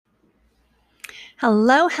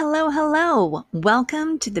Hello, hello, hello.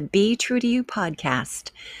 Welcome to the Be True to You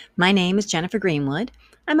podcast. My name is Jennifer Greenwood.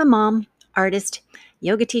 I'm a mom, artist,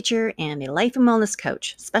 yoga teacher, and a life and wellness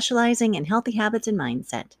coach specializing in healthy habits and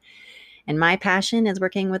mindset. And my passion is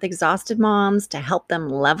working with exhausted moms to help them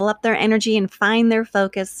level up their energy and find their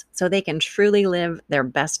focus so they can truly live their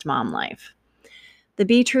best mom life. The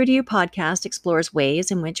Be True to You podcast explores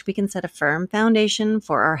ways in which we can set a firm foundation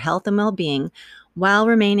for our health and well-being while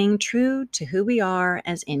remaining true to who we are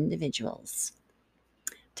as individuals.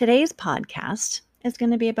 Today's podcast is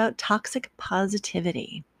going to be about toxic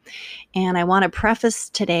positivity. And I want to preface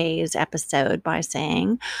today's episode by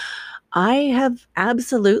saying I have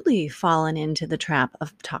absolutely fallen into the trap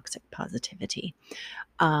of toxic positivity.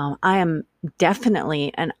 I am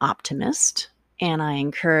definitely an optimist. And I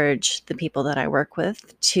encourage the people that I work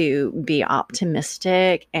with to be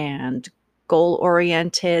optimistic and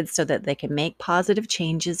goal-oriented so that they can make positive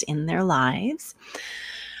changes in their lives.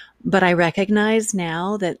 But I recognize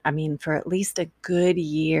now that, for at least a good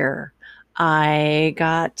year, I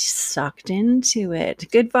got sucked into it.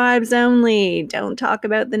 Good vibes only. Don't talk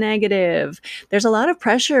about the negative. There's a lot of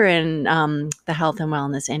pressure in the health and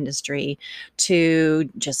wellness industry to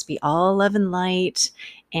just be all love and light.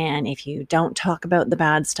 And if you don't talk about the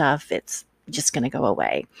bad stuff, it's just going to go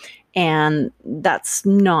away. And that's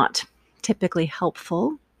not typically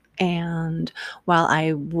helpful. And while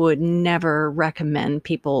I would never recommend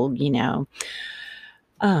people,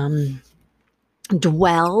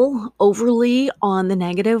 dwell overly on the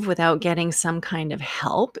negative without getting some kind of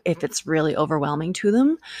help if it's really overwhelming to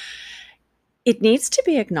them, it needs to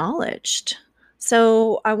be acknowledged.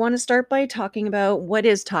 So I want to start by talking about what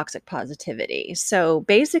is toxic positivity. So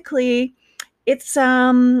basically, it's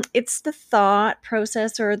the thought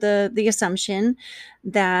process or the assumption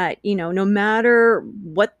that, no matter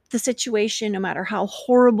what the situation, no matter how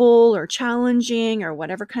horrible or challenging or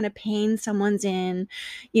whatever kind of pain someone's in,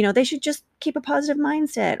 they should just keep a positive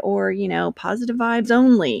mindset or, positive vibes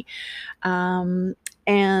only.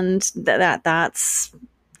 And that's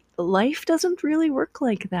life doesn't really work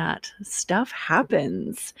like that. Stuff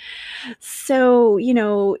happens. So,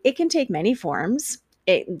 it can take many forms.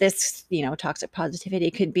 This toxic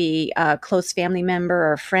positivity could be a close family member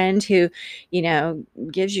or a friend who,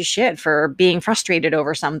 gives you shit for being frustrated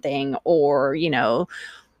over something or,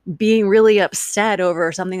 being really upset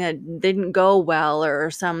over something that didn't go well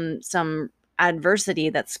or some adversity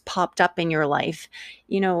that's popped up in your life.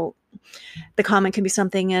 The comment can be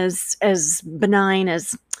something as benign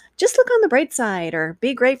as just look on the bright side or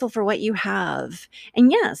be grateful for what you have.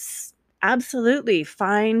 And yes, absolutely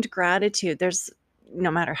find gratitude.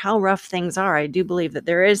 No matter how rough things are, I do believe that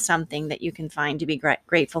there is something that you can find to be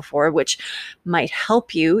grateful for, which might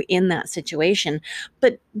help you in that situation.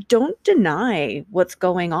 But don't deny what's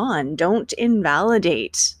going on. Don't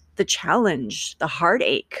invalidate the challenge, the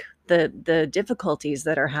heartache, the difficulties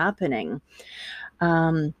that are happening.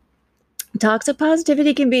 Toxic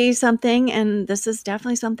positivity can be something, and this is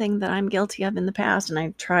definitely something that I'm guilty of in the past, and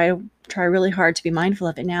I try really hard to be mindful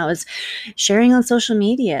of it now, is sharing on social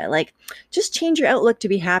media. Like, just change your outlook to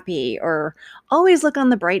be happy, or always look on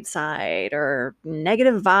the bright side, or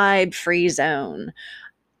negative vibe free zone.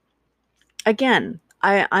 Again,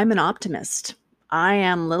 I'm an optimist. I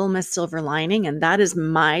am Little Miss Silver Lining, and that is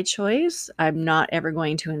my choice. I'm not ever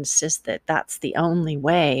going to insist that that's the only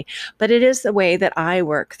way, but it is the way that I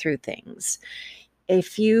work through things.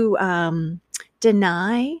 If you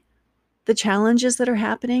deny the challenges that are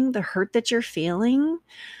happening, the hurt that you're feeling,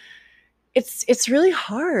 it's really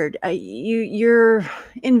hard. You're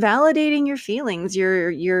invalidating your feelings.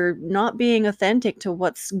 You're not being authentic to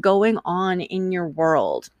what's going on in your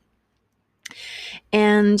world.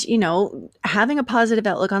 And, having a positive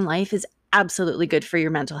outlook on life is absolutely good for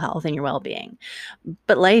your mental health and your well-being.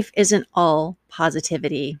 But life isn't all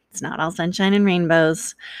positivity. It's not all sunshine and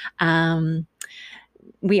rainbows.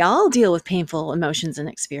 We all deal with painful emotions and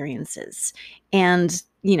experiences. And,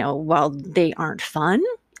 while they aren't fun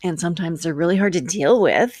and sometimes they're really hard to deal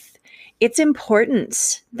with, it's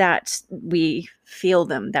important that we feel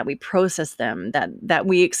them, that we process them, that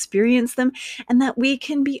we experience them, and that we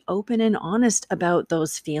can be open and honest about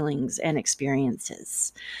those feelings and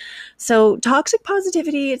experiences. So toxic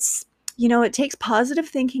positivity, it takes positive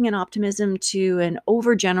thinking and optimism to an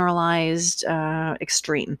overgeneralized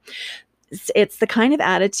extreme. It's the kind of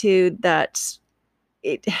attitude that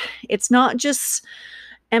it's not just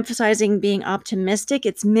emphasizing being optimistic,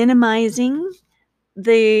 it's minimizing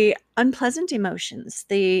the unpleasant emotions,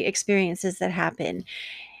 the experiences that happen.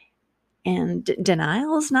 And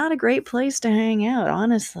denial is not a great place to hang out,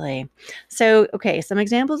 honestly. So, okay, some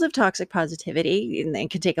examples of toxic positivity, and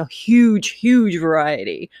it can take a huge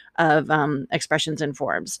variety of expressions and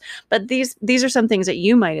forms. But these are some things that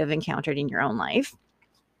you might have encountered in your own life.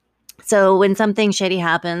 So when something shitty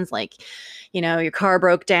happens, like, your car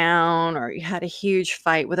broke down or you had a huge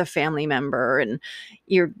fight with a family member and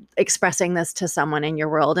you're expressing this to someone in your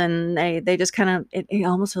world, and they just kind of, it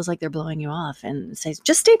almost feels like they're blowing you off and says,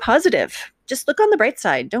 just stay positive. Just look on the bright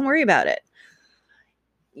side. Don't worry about it.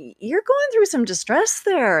 You're going through some distress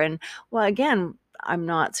there. And well, again, I'm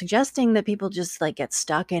not suggesting that people just like get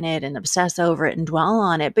stuck in it and obsess over it and dwell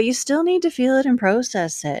on it, but you still need to feel it and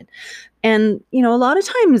process it. And, a lot of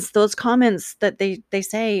times those comments that they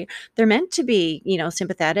say, they're meant to be,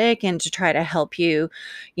 sympathetic and to try to help you,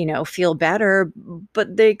 feel better,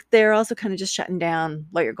 but they're also kind of just shutting down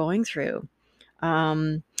what you're going through.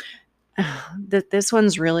 This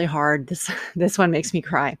one's really hard. This one makes me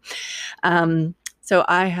cry. So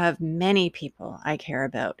I have many people I care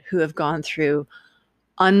about who have gone through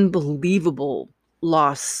unbelievable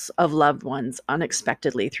loss of loved ones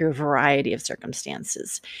unexpectedly through a variety of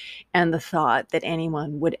circumstances. And the thought that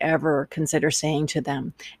anyone would ever consider saying to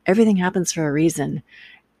them, everything happens for a reason,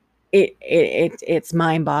 it's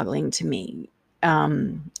mind-boggling to me.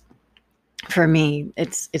 For me,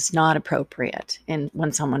 it's not appropriate, and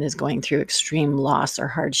when someone is going through extreme loss or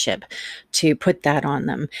hardship, to put that on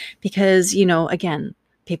them, because again,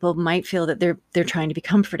 people might feel that they're trying to be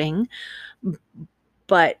comforting,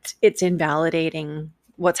 but it's invalidating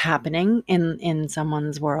what's happening in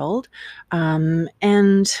someone's world.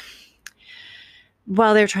 And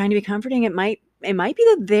while they're trying to be comforting, it might be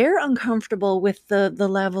that they're uncomfortable with the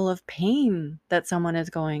level of pain that someone is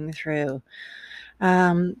going through.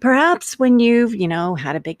 Perhaps when you've,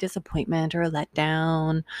 had a big disappointment or a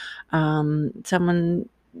letdown, someone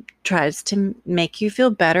tries to make you feel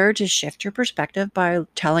better, to shift your perspective by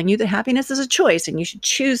telling you that happiness is a choice and you should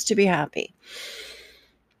choose to be happy.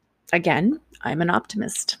 Again, I'm an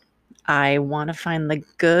optimist. I want to find the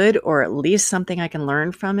good, or at least something I can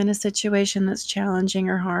learn from in a situation that's challenging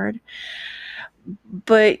or hard.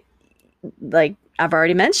 But like I've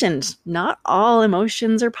already mentioned, not all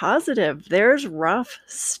emotions are positive. There's rough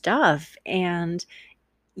stuff, and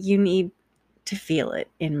you need to feel it,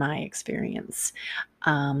 in my experience.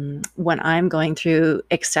 When I'm going through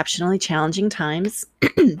exceptionally challenging times,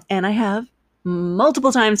 and I have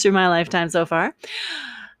multiple times through my lifetime so far,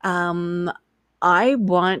 I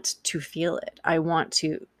want to feel it. I want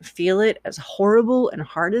to feel it as horrible and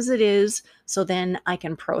hard as it is, so then I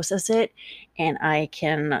can process it and I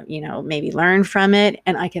can, maybe learn from it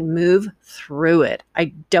and I can move through it. I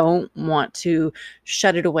don't want to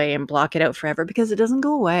shut it away and block it out forever, because it doesn't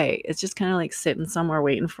go away. It's just kind of like sitting somewhere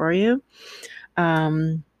waiting for you.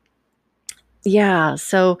 Yeah.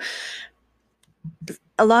 So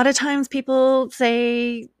a lot of times people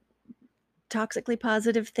say toxically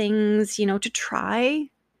positive things, to try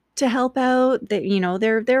to help out. That,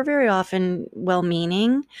 they're very often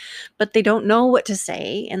well-meaning, but they don't know what to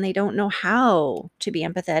say and they don't know how to be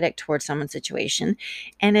empathetic towards someone's situation,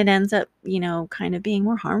 and it ends up, kind of being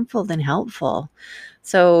more harmful than helpful.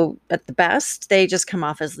 So at the best, they just come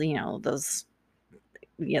off as,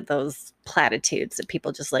 those platitudes that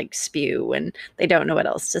people just like spew, and they don't know what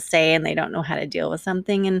else to say and they don't know how to deal with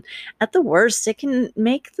something. And at the worst, it can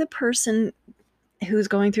make the person who's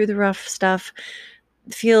going through the rough stuff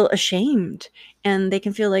feel ashamed, and they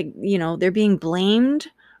can feel like, they're being blamed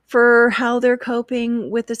for how they're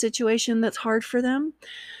coping with the situation that's hard for them.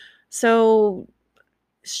 So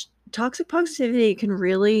toxic positivity can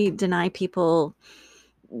really deny people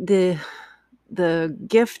the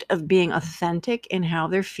gift of being authentic in how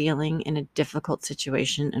they're feeling in a difficult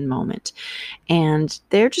situation and moment. And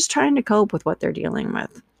they're just trying to cope with what they're dealing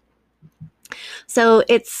with. So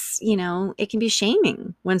it's, it can be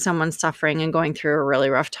shaming when someone's suffering and going through a really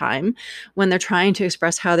rough time, when they're trying to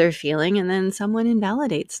express how they're feeling and then someone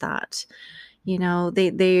invalidates that.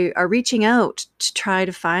 They are reaching out to try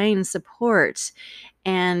to find support.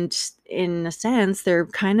 And in a sense, they're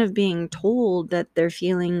kind of being told that their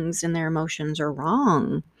feelings and their emotions are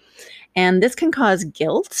wrong. And this can cause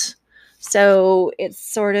guilt. So it's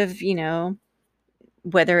sort of,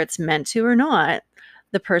 whether it's meant to or not,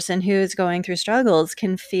 the person who is going through struggles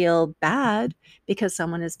can feel bad because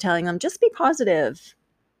someone is telling them, just be positive,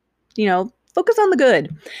 focus on the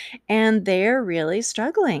good. And they're really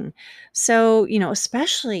struggling. So,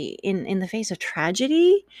 especially in the face of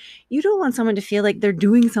tragedy, you don't want someone to feel like they're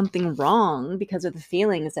doing something wrong because of the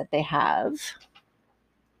feelings that they have.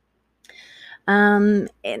 And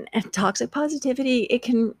toxic positivity, it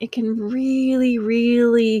can really,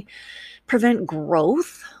 really prevent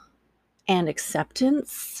growth and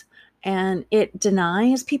acceptance, and it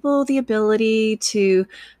denies people the ability to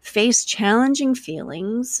face challenging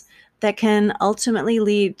feelings that can ultimately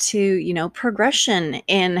lead to, progression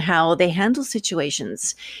in how they handle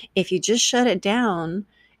situations. If you just shut it down,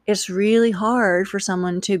 it's really hard for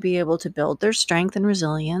someone to be able to build their strength and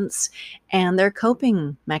resilience and their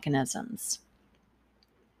coping mechanisms.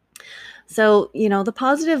 So, the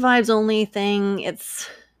positive vibes only thing,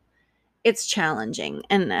 it's challenging.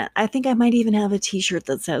 And I think I might even have a t-shirt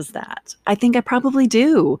that says that. I think I probably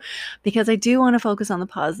do, because I do want to focus on the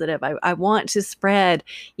positive. I want to spread,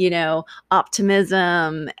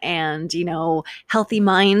 optimism and, healthy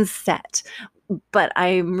mindset. But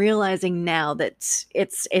I'm realizing now that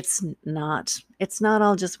it's not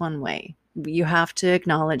all just one way. You have to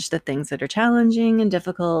acknowledge the things that are challenging and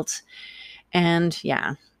difficult. And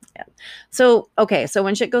yeah. So, okay, so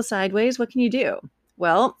when shit goes sideways, what can you do?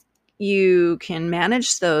 Well, you can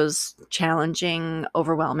manage those challenging,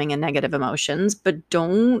 overwhelming, and negative emotions, but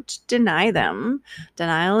don't deny them.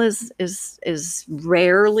 Denial is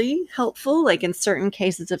rarely helpful. Like in certain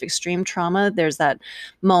cases of extreme trauma, there's that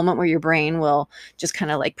moment where your brain will just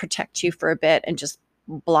kind of like protect you for a bit and just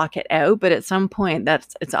block it out. But at some point,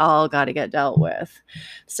 it's all got to get dealt with.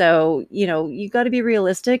 So, you got to be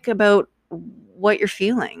realistic about what you're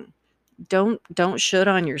feeling. Don't shit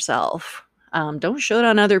on yourself. Don't shit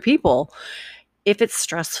on other people. If it's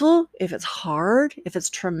stressful, if it's hard, if it's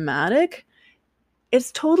traumatic,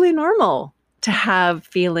 it's totally normal to have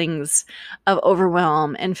feelings of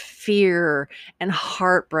overwhelm and fear and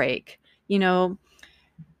heartbreak.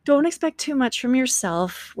 Don't expect too much from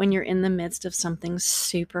yourself when you're in the midst of something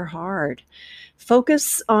super hard.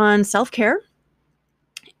 Focus on self-care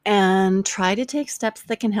and try to take steps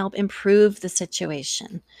that can help improve the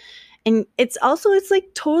situation. And it's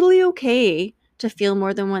like totally okay to feel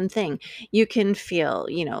more than one thing. You can feel,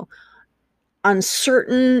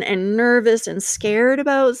 uncertain and nervous and scared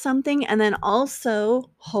about something, and then also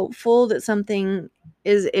hopeful that something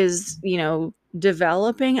is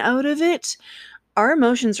developing out of it. Our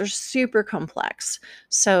emotions are super complex.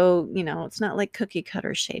 So, it's not like cookie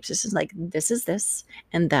cutter shapes. This is like, this is this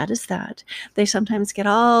and that is that. They sometimes get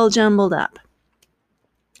all jumbled up.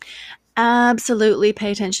 Absolutely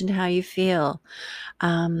pay attention to how you feel.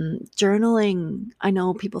 Journaling, I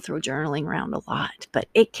know people throw journaling around a lot, but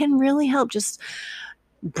it can really help just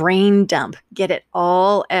brain dump, get it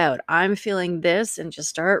all out. I'm feeling this, and just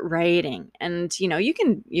start writing. And you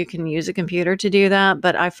can use a computer to do that,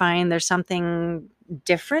 but I find there's something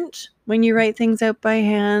different when you write things out by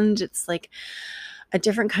hand. It's like a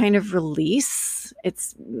different kind of release.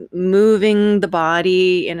 It's moving the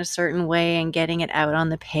body in a certain way and getting it out on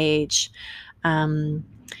the page.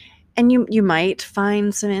 And you might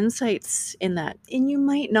find some insights in that, and you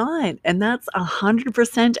might not, and that's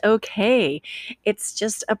 100% okay. It's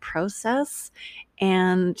just a process,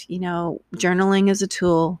 and journaling is a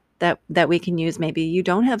tool that we can use. Maybe you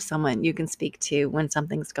don't have someone you can speak to when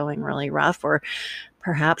something's going really rough, or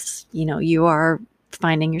perhaps you are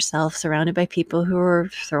finding yourself surrounded by people who are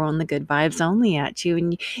throwing the good vibes only at you,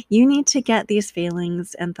 and you need to get these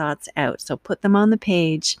feelings and thoughts out. So put them on the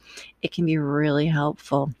page. It can be really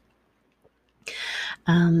helpful.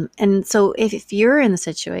 And so if you're in the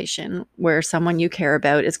situation where someone you care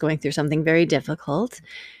about is going through something very difficult,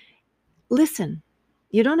 listen.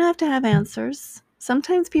 You don't have to have answers.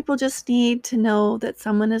 Sometimes people just need to know that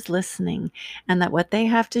someone is listening and that what they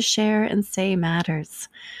have to share and say matters.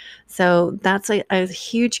 So that's a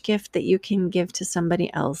huge gift that you can give to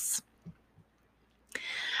somebody else.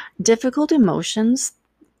 Difficult emotions,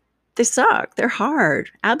 they suck. They're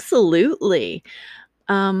hard. Absolutely.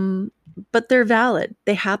 But they're valid.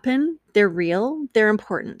 They happen. They're real. They're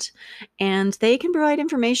important. And they can provide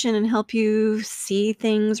information and help you see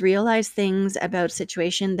things, realize things about a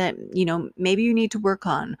situation that, maybe you need to work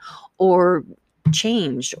on or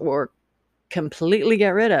change or completely get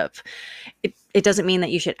rid of. It doesn't mean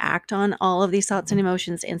that you should act on all of these thoughts and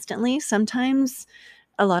emotions instantly. Sometimes,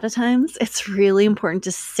 a lot of times, it's really important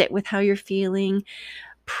to sit with how you're feeling,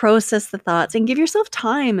 process the thoughts, and give yourself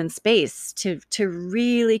time and space to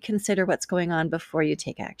really consider what's going on before you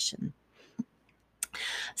take action.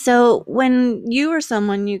 So when you or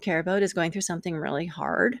someone you care about is going through something really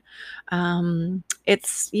hard,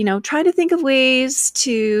 it's, try to think of ways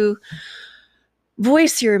to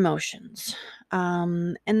voice your emotions.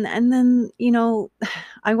 And then,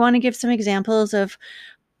 I want to give some examples of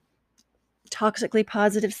toxically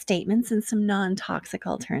positive statements and some non-toxic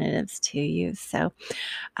alternatives to use. So,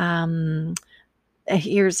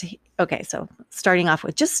 Okay, so starting off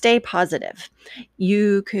with just stay positive.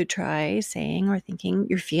 You could try saying or thinking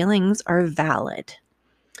your feelings are valid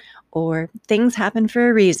or things happen for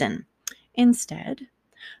a reason. Instead,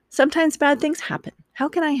 sometimes bad things happen. How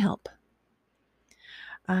can I help?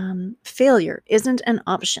 Failure isn't an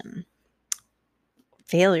option.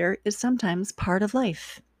 Failure is sometimes part of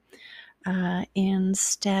life.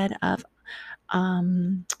 Instead of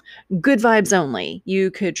good vibes only, you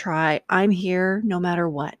could try, I'm here no matter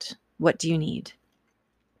what. What do you need?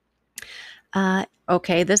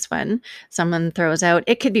 Okay, this one, someone throws out,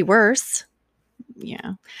 it could be worse.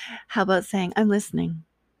 Yeah. How about saying, I'm listening?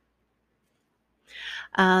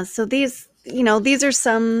 So these are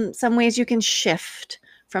some ways you can shift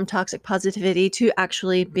from toxic positivity to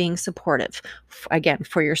actually being supportive, again,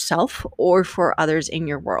 for yourself or for others in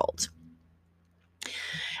your world.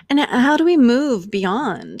 And how do we move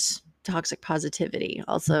beyond toxic positivity,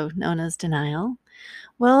 also known as denial?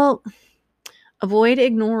 Well, avoid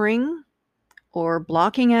ignoring or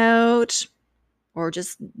blocking out or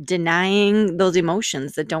just denying those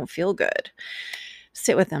emotions that don't feel good.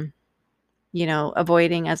 Sit with them.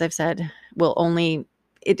 Avoiding, as I've said, will only,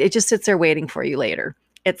 it just sits there waiting for you later.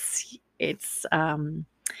 It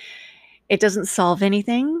doesn't solve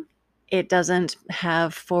anything. It doesn't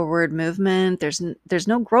have forward movement. There's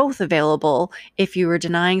no growth available if you were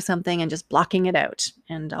denying something and just blocking it out.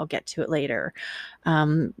 And I'll get to it later.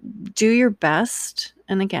 Do your best.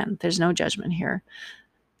 And again, there's no judgment here.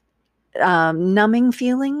 Numbing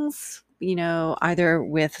feelings, either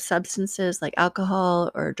with substances like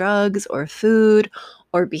alcohol or drugs or food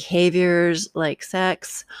or behaviors like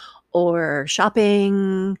sex or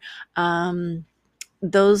shopping,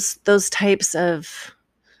 those types of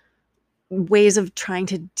ways of trying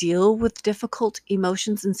to deal with difficult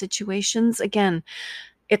emotions and situations. Again,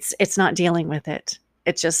 it's not dealing with it.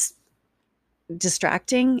 It's just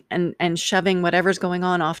distracting and shoving whatever's going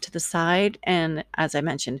on off to the side. And as I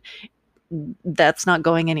mentioned, that's not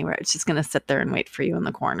going anywhere. It's just going to sit there and wait for you in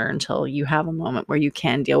the corner until you have a moment where you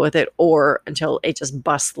can deal with it or until it just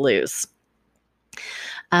busts loose.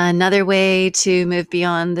 Another way to move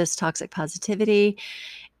beyond this toxic positivity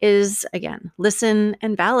is, again, listen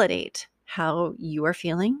and validate how you are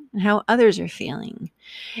feeling and how others are feeling.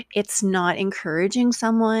 It's not encouraging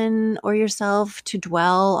someone or yourself to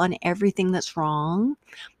dwell on everything that's wrong.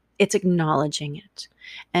 It's acknowledging it.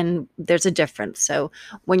 And there's a difference. So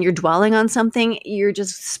when you're dwelling on something, you're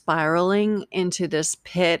just spiraling into this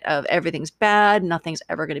pit of everything's bad, nothing's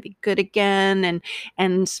ever going to be good again.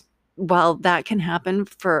 And while that can happen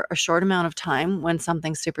for a short amount of time when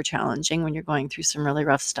something's super challenging, when you're going through some really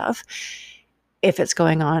rough stuff, if it's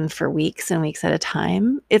going on for weeks and weeks at a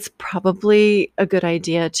time, it's probably a good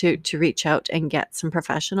idea to reach out and get some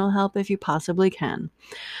professional help if you possibly can.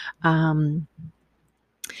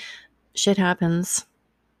 Shit happens.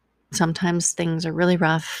 Sometimes things are really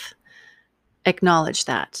rough. Acknowledge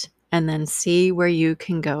that and then see where you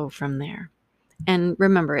can go from there. And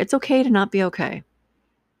remember, it's okay to not be okay.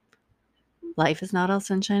 Life is not all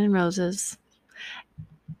sunshine and roses.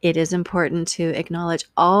 It is important to acknowledge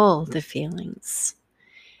all the feelings.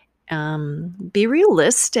 Be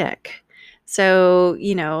realistic. So,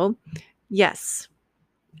 yes,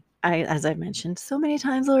 as I've mentioned so many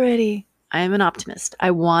times already, I am an optimist. I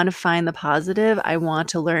want to find the positive. I want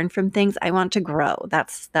to learn from things. I want to grow.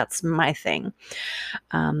 That's my thing.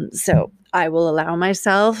 So I will allow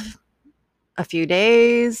myself a few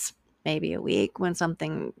days, maybe a week, when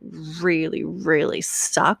something really, really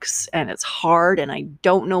sucks and it's hard and I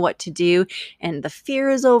don't know what to do and the fear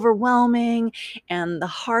is overwhelming and the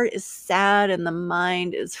heart is sad and the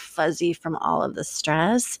mind is fuzzy from all of the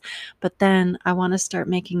stress. But then I want to start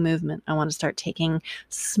making movement. I want to start taking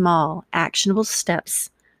small, actionable steps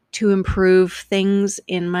to improve things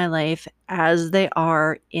in my life as they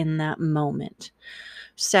are in that moment.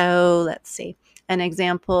 So let's see. An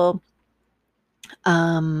example.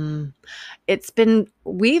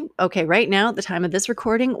 Right now at the time of this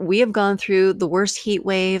recording, we have gone through the worst heat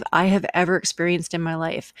wave I have ever experienced in my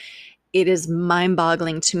life. It is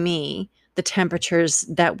mind-boggling to me, the temperatures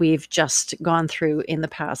that we've just gone through in the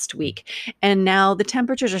past week. And now the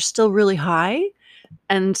temperatures are still really high.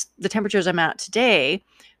 And the temperatures I'm at today,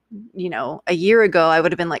 a year ago, I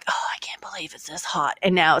would have been like, oh, I can't believe it's this hot.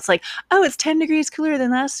 And now it's like, oh, it's 10 degrees cooler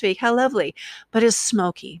than last week. How lovely. But it's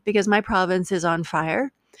smoky because my province is on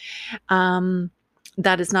fire.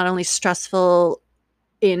 That is not only stressful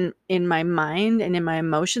in my mind and in my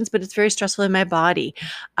emotions, but it's very stressful in my body.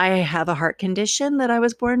 I have a heart condition that I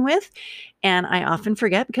was born with, and I often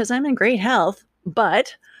forget because I'm in great health.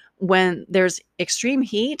 But when there's extreme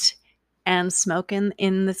heat, and smoke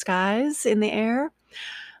in the skies, in the air,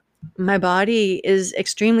 my body is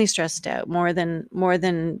extremely stressed out, more than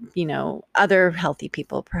other healthy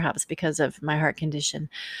people, perhaps because of my heart condition.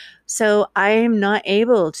 So I'm not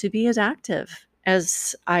able to be as active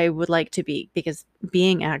as I would like to be, because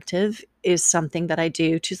being active is something that I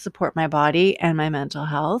do to support my body and my mental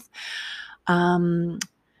health. Um,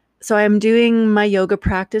 so I'm doing my yoga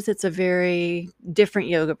practice. It's a very different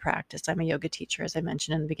yoga practice. I'm a yoga teacher, as I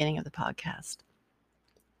mentioned in the beginning of the podcast.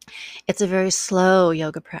 It's a very slow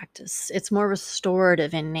yoga practice. It's more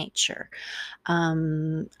restorative in nature.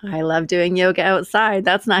 I love doing yoga outside.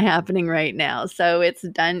 That's not happening right now. So it's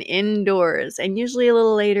done indoors, and usually a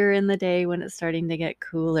little later in the day when it's starting to get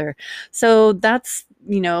cooler. So that's,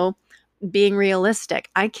 being realistic.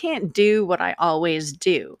 I can't do what I always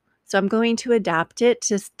do. So I'm going to adapt it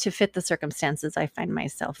to fit the circumstances I find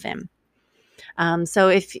myself in. So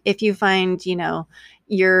if you find,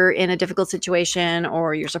 you're in a difficult situation,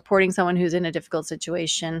 or you're supporting someone who's in a difficult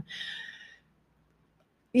situation,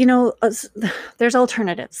 there's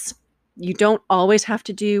alternatives. You don't always have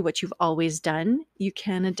to do what you've always done. You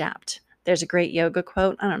can adapt. There's a great yoga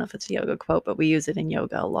quote. I don't know if it's a yoga quote, but we use it in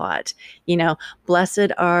yoga a lot.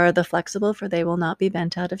 Blessed are the flexible, for they will not be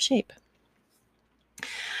bent out of shape.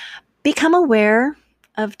 Become aware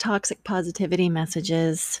of toxic positivity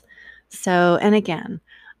messages. So, and again,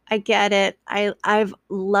 I get it. I've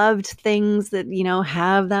loved things that,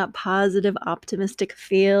 have that positive, optimistic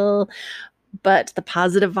feel, but the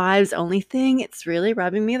positive vibes only thing, it's really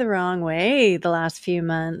rubbing me the wrong way the last few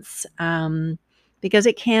months, because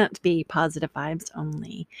it can't be positive vibes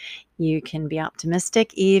only. You can be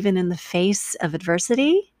optimistic even in the face of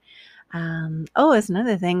adversity. It's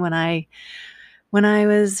another thing. When I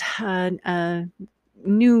was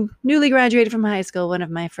newly graduated from high school, one of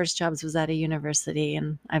my first jobs was at a university,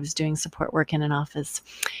 and I was doing support work in an office.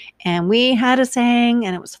 And we had a saying,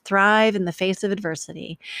 and it was thrive in the face of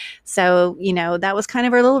adversity. So, that was kind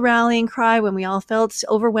of our little rallying cry when we all felt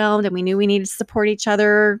overwhelmed and we knew we needed to support each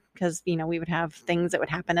other, because, we would have things that would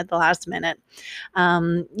happen at the last minute.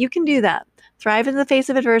 You can do that. Thrive in the face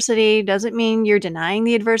of adversity doesn't mean you're denying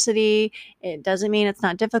the adversity. It doesn't mean it's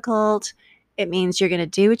not difficult. It means you're going to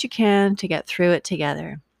do what you can to get through it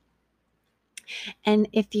together. And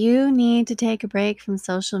if you need to take a break from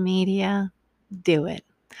social media, do it.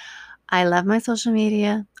 I love my social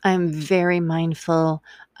media. I'm very mindful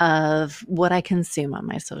of what I consume on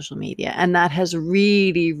my social media. And that has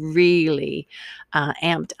really, really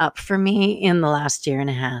amped up for me in the last year and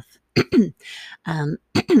a half.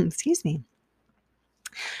 Excuse me.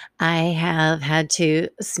 I have had to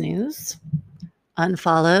snooze,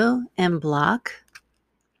 unfollow, and block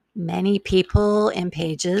many people and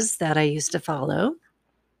pages that I used to follow,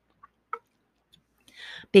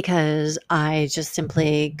 because I just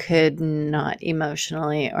simply could not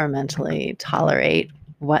emotionally or mentally tolerate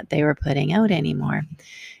what they were putting out anymore.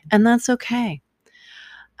 And that's okay.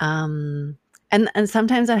 And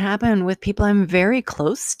sometimes that happens with people I'm very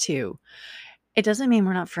close to. It doesn't mean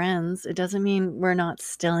we're not friends. It doesn't mean we're not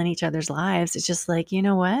still in each other's lives. It's just like, you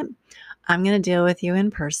know what? I'm going to deal with you in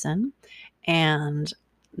person, and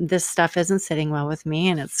this stuff isn't sitting well with me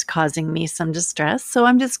and it's causing me some distress. So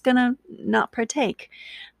I'm just going to not partake.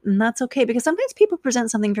 And that's okay, because sometimes people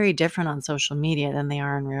present something very different on social media than they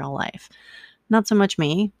are in real life. Not so much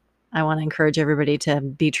me. I want to encourage everybody to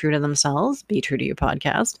be true to themselves, be true to your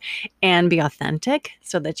podcast, and be authentic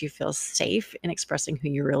so that you feel safe in expressing who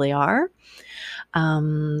you really are.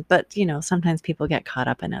 But, sometimes people get caught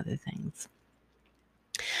up in other things.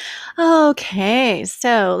 Okay,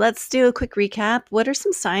 so let's do a quick recap. What are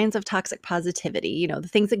some signs of toxic positivity? The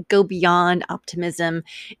things that go beyond optimism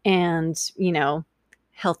and,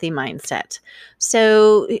 healthy mindset.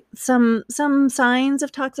 So some signs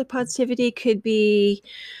of toxic positivity could be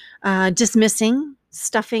dismissing,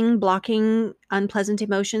 stuffing, blocking unpleasant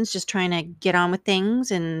emotions, just trying to get on with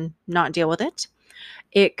things and not deal with it.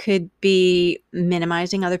 It could be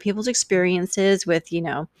minimizing other people's experiences with,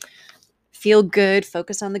 feel good,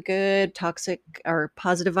 focus on the good, toxic or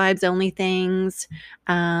positive vibes only things.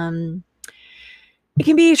 It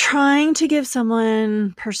can be trying to give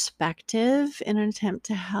someone perspective in an attempt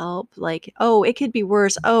to help, like, oh, it could be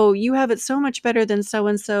worse. Oh, you have it so much better than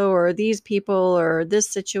so-and-so or these people or this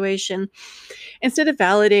situation, instead of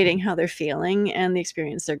validating how they're feeling and the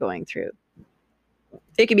experience they're going through.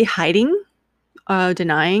 It could be hiding,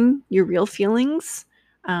 denying your real feelings,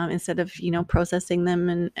 instead of, processing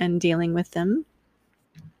them and dealing with them.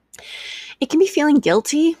 It can be feeling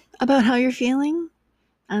guilty about how you're feeling.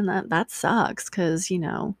 And that sucks, because,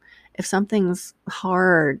 if something's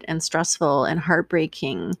hard and stressful and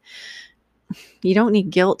heartbreaking, you don't need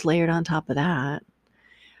guilt layered on top of that.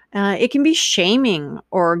 It can be shaming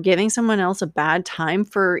or giving someone else a bad time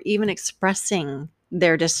for even expressing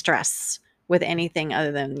their distress with anything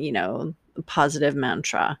other than, a positive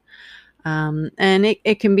mantra. And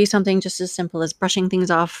it can be something just as simple as brushing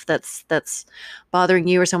things off that's bothering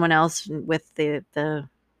you or someone else with the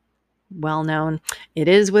well-known, it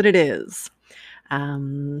is what it is.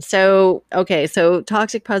 So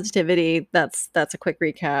toxic positivity, that's a quick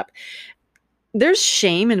recap. There's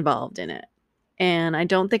shame involved in it. And I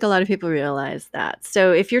don't think a lot of people realize that.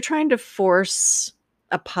 So if you're trying to force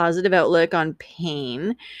a positive outlook on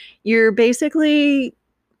pain, you're basically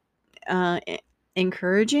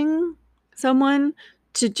encouraging someone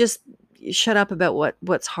to just shut up about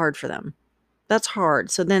what's hard for them. That's hard.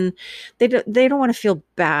 So then they don't want to feel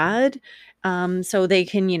bad. So they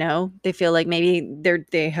can, they feel like maybe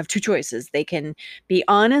they have two choices. They can be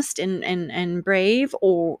honest and brave,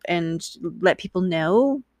 and let people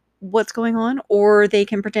know what's going on, or they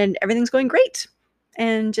can pretend everything's going great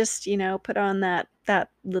and just, put on that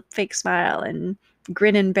fake smile and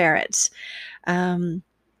grin and bear it.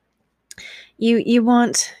 You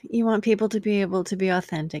want people to be able to be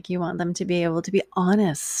authentic. You want them to be able to be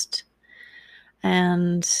honest.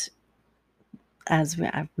 And as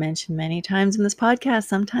I've mentioned many times in this podcast,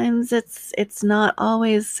 sometimes it's not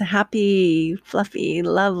always happy, fluffy,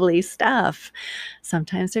 lovely stuff.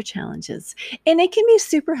 Sometimes they're challenges. And it can be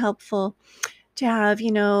super helpful to have,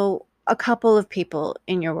 a couple of people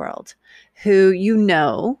in your world who,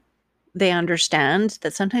 they understand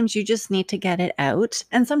that sometimes you just need to get it out.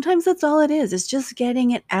 And sometimes that's all it is. It's just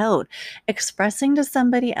getting it out, expressing to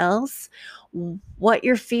somebody else what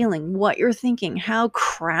you're feeling, what you're thinking, how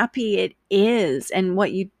crappy it is, and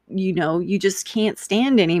what you just can't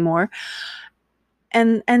stand anymore.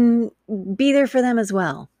 And be there for them as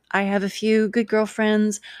well. I have a few good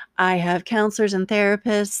girlfriends. I have counselors and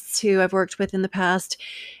therapists who I've worked with in the past,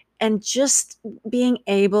 and just being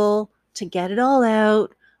able to get it all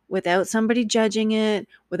out without somebody judging it,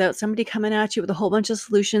 without somebody coming at you with a whole bunch of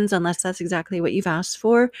solutions, unless that's exactly what you've asked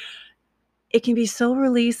for. It can be so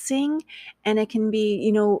releasing, and it can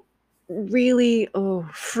be, really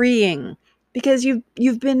freeing, because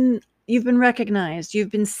you've been recognized,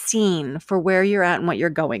 you've been seen for where you're at and what you're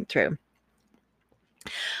going through.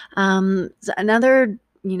 So another,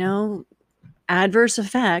 adverse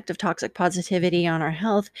effect of toxic positivity on our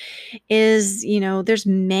health is, there's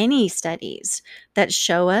many studies that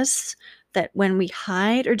show us that when we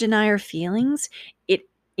hide or deny our feelings, it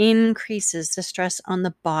increases the stress on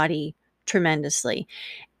the body tremendously.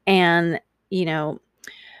 And,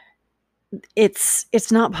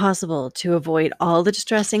 it's not possible to avoid all the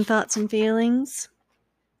distressing thoughts and feelings.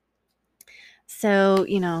 So,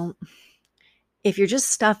 if you're just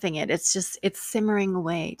stuffing it, it's simmering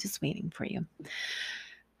away, just waiting for you.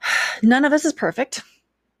 None of us is perfect.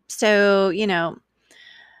 So,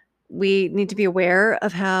 we need to be aware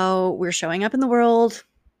of how we're showing up in the world,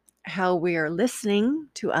 how we are listening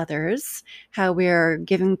to others, how we are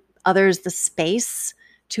giving others the space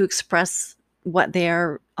to express what they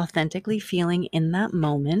are authentically feeling in that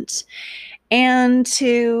moment, and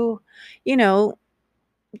to,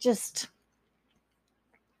 just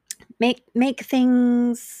make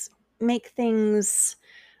things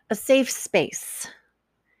a safe space.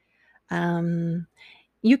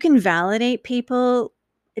 You can validate people.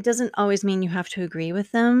 It doesn't always mean you have to agree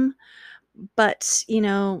with them, but you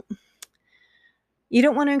don't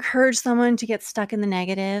want to encourage someone to get stuck in the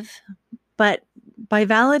negative. But by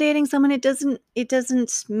validating someone, it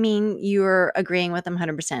doesn't mean you're agreeing with them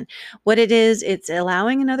 100%. What it is, it's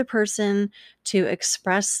allowing another person to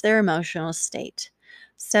express their emotional state.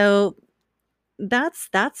 So that's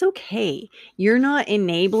okay. You're not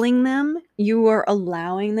enabling them. You are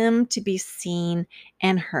allowing them to be seen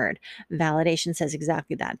and heard. Validation says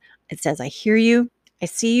exactly that. It says, I hear you. I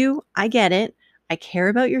see you. I get it. I care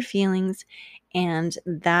about your feelings. And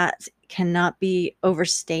that cannot be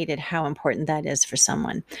overstated how important that is for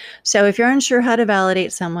someone. So if you're unsure how to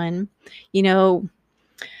validate someone,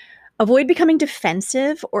 avoid becoming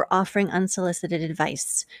defensive or offering unsolicited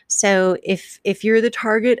advice. So if you're the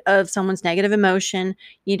target of someone's negative emotion,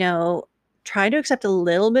 try to accept a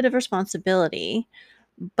little bit of responsibility,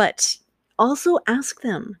 but also ask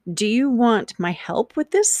them, do you want my help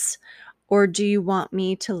with this? Or do you want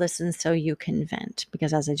me to listen so you can vent?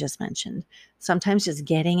 Because as I just mentioned, sometimes just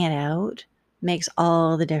getting it out makes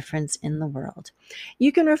all the difference in the world.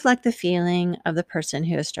 You can reflect the feeling of the person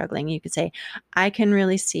who is struggling. You could say, I can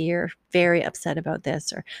really see you're very upset about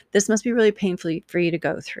this, or this must be really painful for you to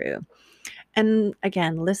go through. And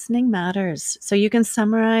again, listening matters. So you can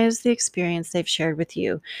summarize the experience they've shared with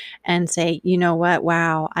you and say, you know what?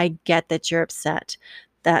 Wow, I get that you're upset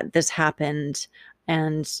that this happened,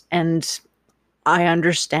 and I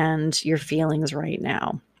understand your feelings right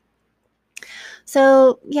now.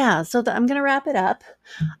 So, yeah, I'm going to wrap it up.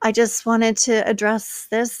 I just wanted to address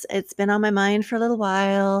this. It's been on my mind for a little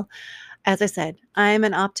while. As I said, I'm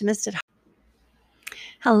an optimist at heart.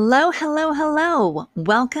 Hello, hello, hello.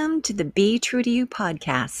 Welcome to the Be True to You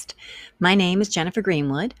podcast. My name is Jennifer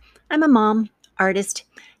Greenwood. I'm a mom, artist,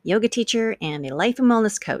 yoga teacher, and a life and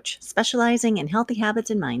wellness coach specializing in healthy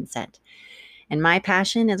habits and mindset. And my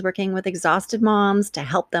passion is working with exhausted moms to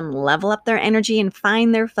help them level up their energy and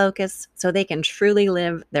find their focus so they can truly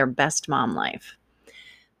live their best mom life.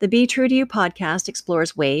 The Be True to You podcast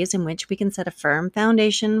explores ways in which we can set a firm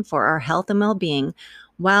foundation for our health and well-being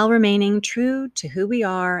while remaining true to who we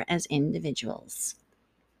are as individuals.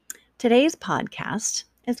 Today's podcast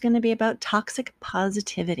is going to be about toxic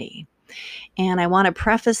positivity. And I want to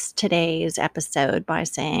preface today's episode by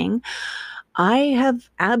saying I have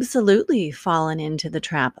absolutely fallen into the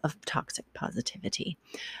trap of toxic positivity.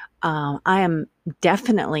 I am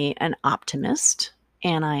definitely an optimist,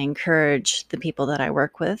 and I encourage the people that I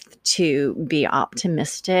work with to be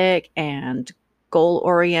optimistic and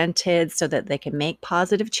goal-oriented so that they can make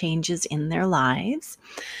positive changes in their lives.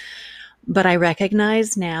 But I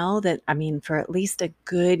recognize now that, for at least a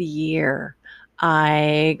good year,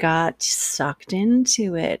 I got sucked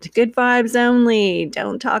into it. Good vibes only.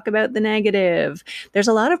 Don't talk about the negative. There's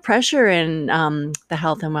a lot of pressure in the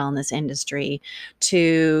health and wellness industry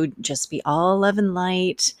to just be all love and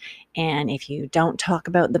light. And if you don't talk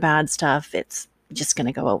about the bad stuff, it's just going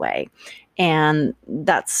to go away. And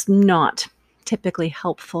that's not typically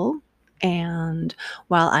helpful. And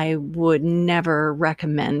while I would never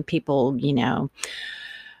recommend people,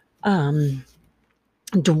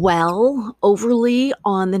 dwell overly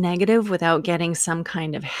on the negative without getting some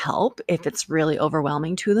kind of help if it's really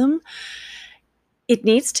overwhelming to them, it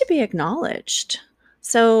needs to be acknowledged.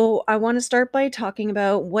 So I want to start by talking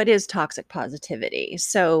about what is toxic positivity.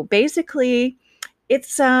 So basically,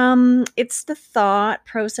 it's the thought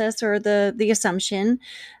process or the assumption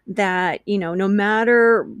that, no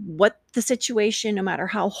matter what the situation, no matter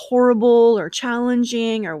how horrible or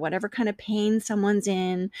challenging or whatever kind of pain someone's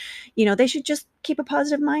in, they should just keep a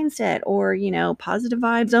positive mindset or, positive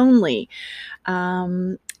vibes only.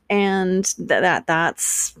 And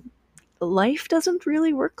that's life doesn't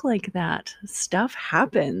really work like that. Stuff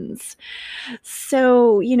happens.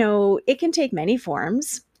 So, it can take many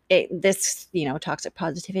forms. Toxic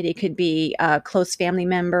positivity could be a close family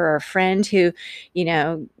member or friend who,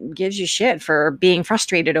 gives you shit for being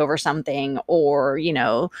frustrated over something or,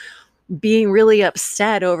 being really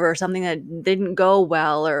upset over something that didn't go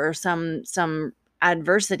well or some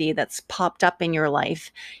adversity that's popped up in your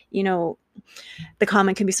life. The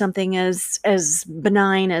comment can be something as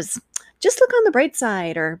benign as just look on the bright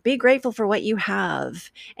side or be grateful for what you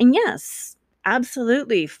have. And yes,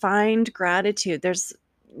 absolutely find gratitude. There's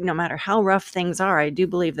no matter how rough things are, I do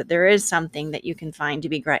believe that there is something that you can find to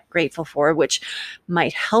be grateful for, which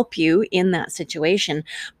might help you in that situation.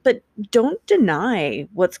 But don't deny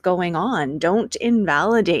what's going on. Don't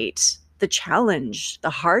invalidate the challenge, the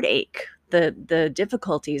heartache, the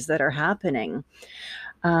difficulties that are happening.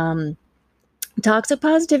 Toxic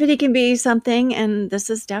positivity can be something, and this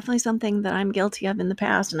is definitely something that I'm guilty of in the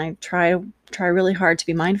past, and I try really hard to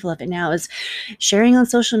be mindful of it now, is sharing on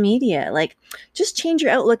social media. Like, just change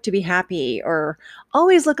your outlook to be happy, or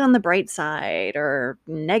always look on the bright side, or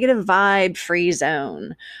negative vibe free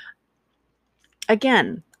zone.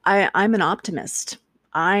 Again, I'm an optimist.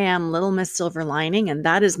 I am Little Miss Silver Lining, and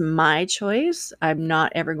that is my choice. I'm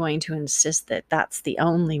not ever going to insist that that's the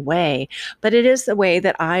only way, but it is the way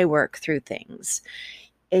that I work through things.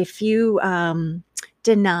 If you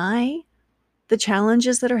deny the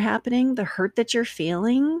challenges that are happening, the hurt that you're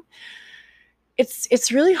feeling,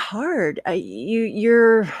 it's really hard.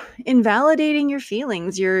 You're invalidating your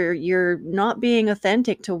feelings. You're not being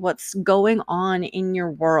authentic to what's going on in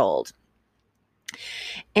your world.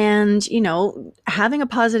 And, having a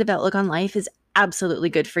positive outlook on life is absolutely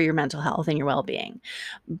good for your mental health and your well-being.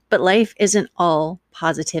 But life isn't all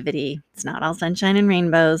positivity. It's not all sunshine and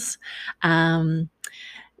rainbows.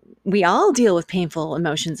 We all deal with painful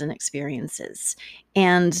emotions and experiences.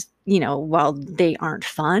 And, while they aren't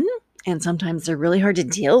fun and sometimes they're really hard to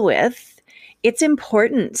deal with, it's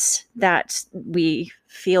important that we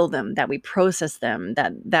feel them, that we process them,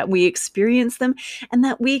 that we experience them, and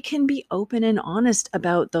that we can be open and honest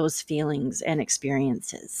about those feelings and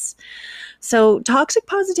experiences. So toxic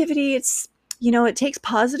positivity, it's it takes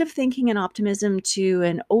positive thinking and optimism to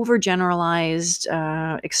an overgeneralized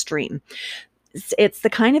extreme. It's the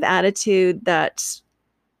kind of attitude that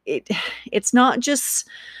it's not just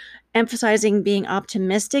emphasizing being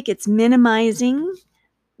optimistic, it's minimizing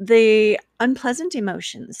the unpleasant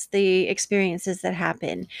emotions, the experiences that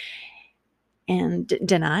happen. And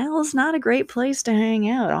denial is not a great place to hang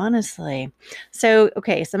out, honestly. So,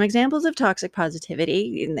 okay, some examples of toxic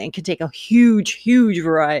positivity, and they can take a huge, huge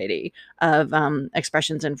variety of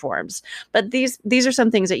expressions and forms. But these are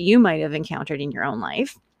some things that you might have encountered in your own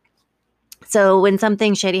life. So when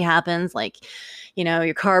something shitty happens, like,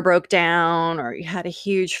 your car broke down or you had a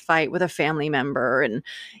huge fight with a family member and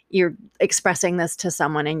you're expressing this to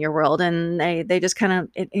someone in your world and they just kind of,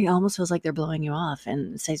 it almost feels like they're blowing you off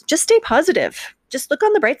and says, just stay positive. Just look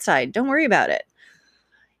on the bright side. Don't worry about it.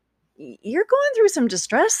 You're going through some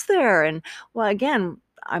distress there. And well, again,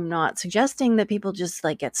 I'm not suggesting that people just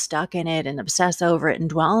like get stuck in it and obsess over it and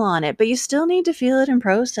dwell on it, but you still need to feel it and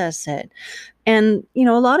process it. And,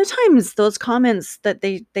 a lot of times those comments that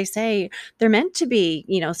they say, they're meant to be,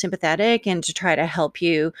 sympathetic and to try to help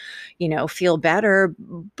you, feel better,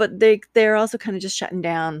 but they're also kind of just shutting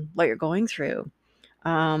down what you're going through.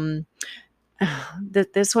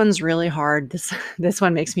 This one's really hard. This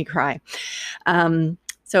one makes me cry.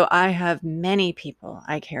 So I have many people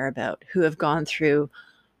I care about who have gone through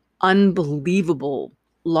unbelievable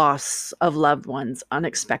loss of loved ones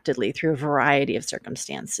unexpectedly through a variety of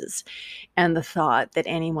circumstances. And the thought that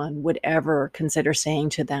anyone would ever consider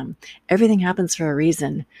saying to them, everything happens for a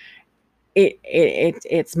reason,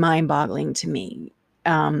 it's mind-boggling to me.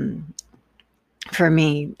 For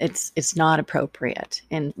me, it's not appropriate,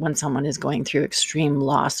 and when someone is going through extreme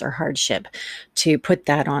loss or hardship, to put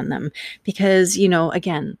that on them, because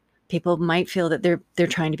again, people might feel that they're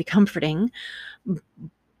trying to be comforting,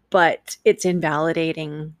 but it's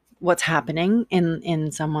invalidating what's happening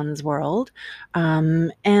in someone's world.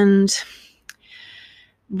 And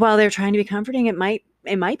while they're trying to be comforting, it might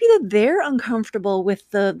be that they're uncomfortable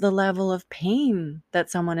with the level of pain that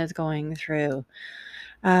someone is going through.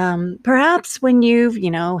 Perhaps when you've,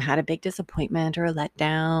 had a big disappointment or a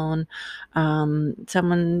letdown,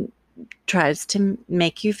 someone tries to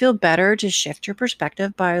make you feel better, to shift your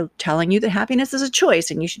perspective by telling you that happiness is a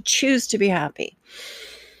choice and you should choose to be happy.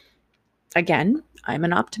 Again, I'm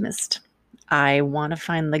an optimist. I want to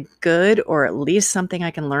find the good, or at least something I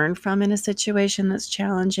can learn from in a situation that's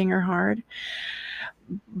challenging or hard.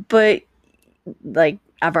 But like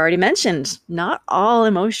I've already mentioned, not all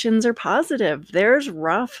emotions are positive. There's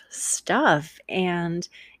rough stuff, and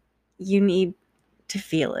you need to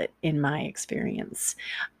feel it, in my experience.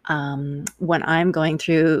 When I'm going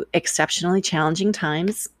through exceptionally challenging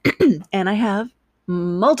times, and I have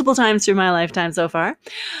multiple times through my lifetime so far,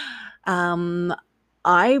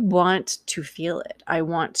 I want to feel it. I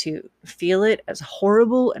want to feel it as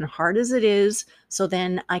horrible and hard as it is, so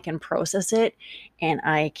then I can process it and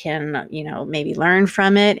I can, maybe learn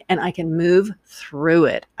from it and I can move through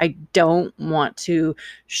it. I don't want to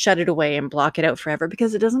shut it away and block it out forever,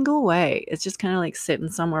 because it doesn't go away. It's just kind of like sitting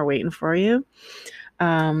somewhere waiting for you.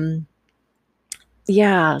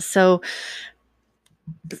 Yeah. So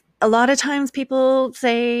a lot of times people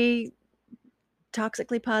say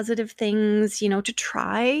toxically positive things, to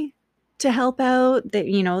try to help out. That,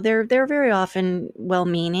 they're very often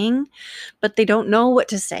well-meaning, but they don't know what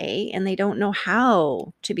to say and they don't know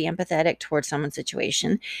how to be empathetic towards someone's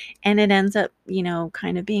situation, and it ends up,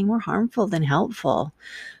 kind of being more harmful than helpful.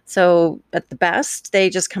 So at the best, they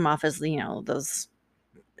just come off as,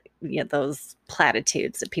 those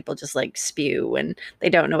platitudes that people just like spew, and they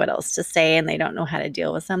don't know what else to say and they don't know how to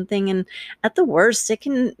deal with something. And at the worst, it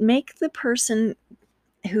can make the person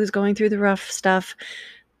who's going through the rough stuff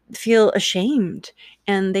feel ashamed,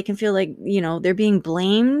 and they can feel like, they're being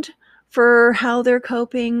blamed for how they're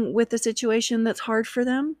coping with the situation that's hard for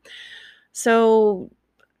them. So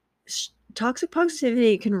toxic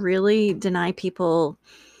positivity can really deny people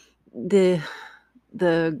the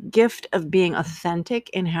gift of being authentic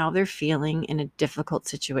in how they're feeling in a difficult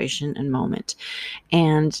situation and moment.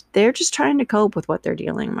 And they're just trying to cope with what they're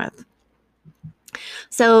dealing with.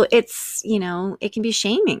 So it's, it can be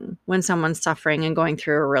shaming when someone's suffering and going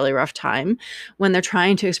through a really rough time, when they're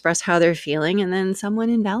trying to express how they're feeling and then someone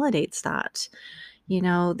invalidates that.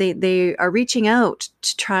 They are reaching out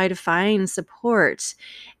to try to find support.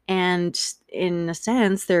 And in a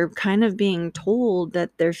sense, they're kind of being told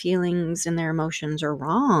that their feelings and their emotions are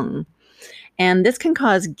wrong. And this can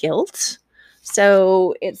cause guilt.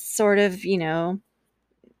 So it's sort of,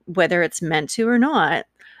 whether it's meant to or not,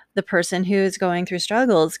 the person who is going through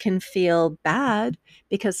struggles can feel bad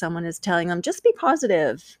because someone is telling them, just be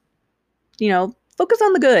positive. focus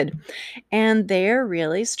on the good. And they're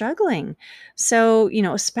really struggling. So,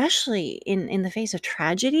 especially in the face of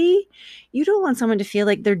tragedy, you don't want someone to feel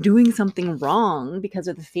like they're doing something wrong because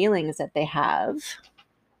of the feelings that they have.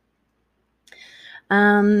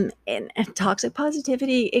 And toxic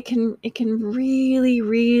positivity, it can really,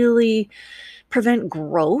 really prevent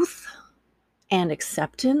growth and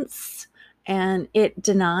acceptance, and it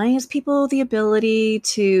denies people the ability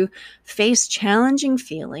to face challenging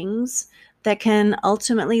feelings that can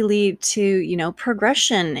ultimately lead to,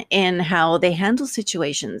 progression in how they handle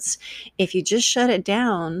situations. If you just shut it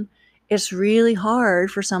down, it's really hard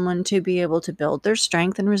for someone to be able to build their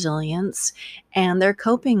strength and resilience and their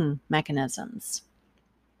coping mechanisms.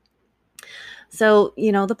 So,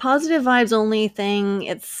 the positive vibes only thing,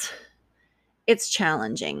 it's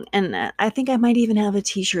challenging. And I think I might even have a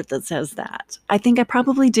t-shirt that says that. I think I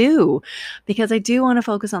probably do, because I do want to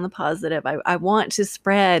focus on the positive. I want to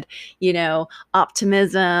spread,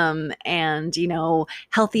 optimism and,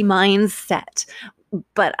 healthy mindset.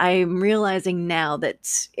 But I'm realizing now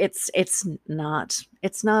that it's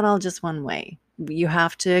not all just one way. You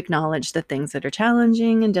have to acknowledge the things that are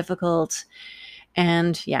challenging and difficult.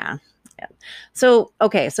 And yeah. So,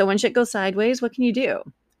 okay. So when shit goes sideways, what can you do?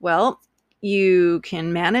 Well, you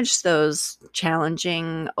can manage those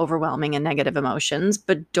challenging, overwhelming, and negative emotions,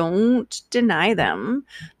 but don't deny them.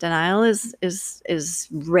 Denial is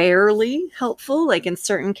rarely helpful. Like in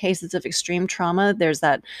certain cases of extreme trauma, there's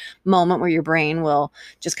that moment where your brain will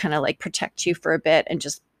just kind of like protect you for a bit and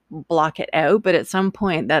just block it out. But at some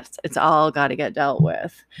point, it's all got to get dealt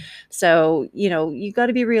with. So, you got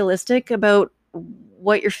to be realistic about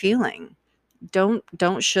what you're feeling. Don't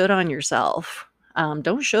should on yourself.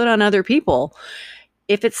 Don't should on other people.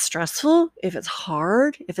 If it's stressful, if it's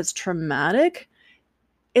hard, if it's traumatic,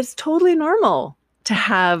 it's totally normal to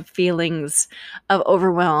have feelings of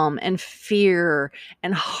overwhelm and fear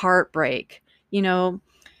and heartbreak. Don't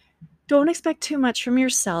expect too much from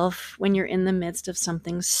yourself when you're in the midst of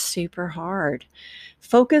something super hard.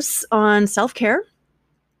 Focus on self-care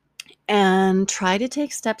and try to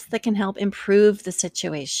take steps that can help improve the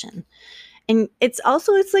situation. And it's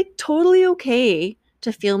like totally okay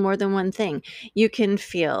to feel more than one thing. You can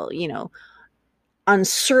feel,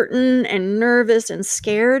 uncertain and nervous and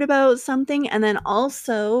scared about something, and then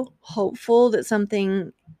also hopeful that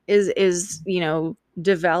something is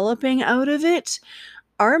developing out of it.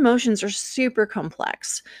 Our emotions are super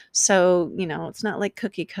complex. So, it's not like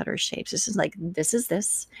cookie cutter shapes. This is like, this is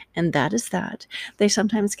this and that is that. They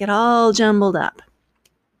sometimes get all jumbled up.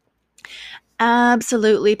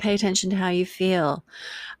 Absolutely pay attention to how you feel.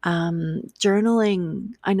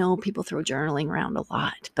 Journaling, I know people throw journaling around a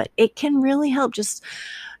lot, but it can really help just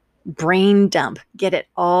brain dump, get it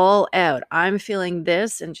all out. I'm feeling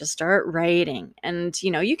this, and just start writing. And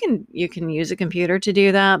you can use a computer to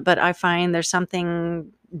do that, but I find there's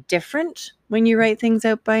something different when you write things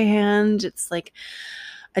out by hand. It's like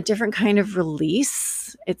a different kind of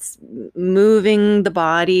release. It's moving the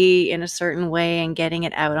body in a certain way and getting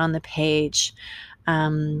it out on the page.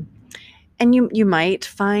 And you might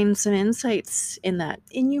find some insights in that,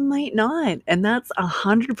 and you might not. And that's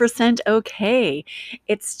 100% okay.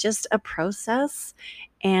 It's just a process.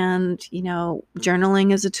 And,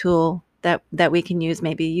 journaling is a tool that we can use.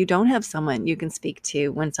 Maybe you don't have someone you can speak to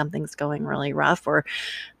when something's going really rough, or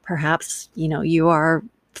perhaps, you are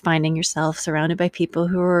finding yourself surrounded by people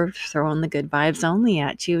who are throwing the good vibes only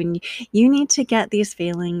at you, and you need to get these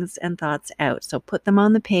feelings and thoughts out. So put them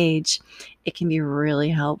on the page. It can be really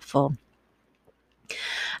helpful.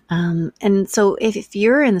 And so if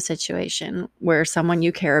you're in a situation where someone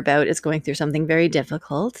you care about is going through something very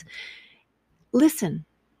difficult, listen.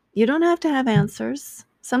 You don't have to have answers.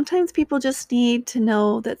 Sometimes people just need to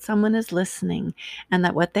know that someone is listening and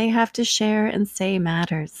that what they have to share and say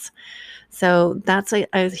matters. So that's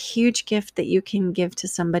a huge gift that you can give to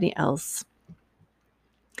somebody else.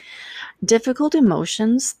 Difficult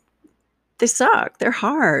emotions, they suck. They're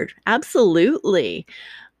hard. Absolutely.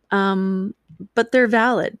 But they're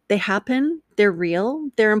valid. They happen. They're real.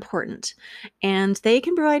 They're important. And they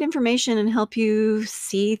can provide information and help you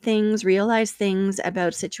see things, realize things about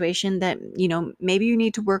a situation that, maybe you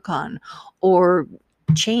need to work on or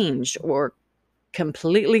change or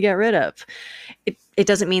completely get rid of. It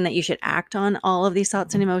doesn't mean that you should act on all of these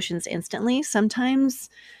thoughts and emotions instantly. Sometimes,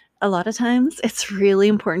 a lot of times, it's really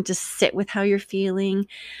important to sit with how you're feeling,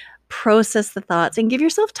 process the thoughts, and give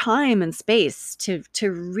yourself time and space to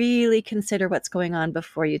really consider what's going on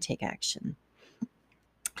before you take action.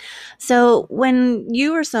 So when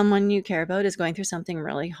you or someone you care about is going through something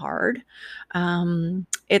really hard,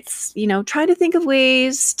 it's, try to think of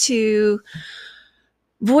ways to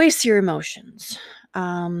Voice your emotions.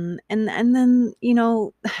 And then,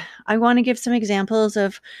 I want to give some examples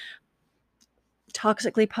of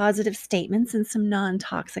toxically positive statements and some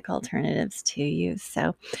non-toxic alternatives to you.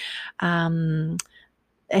 So, um,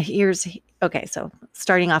 here's okay. So,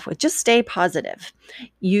 starting off with just stay positive.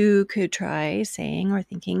 You could try saying or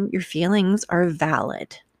thinking your feelings are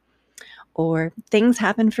valid or things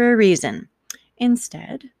happen for a reason.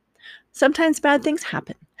 Instead, sometimes bad things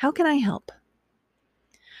happen. How can I help?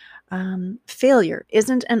 Failure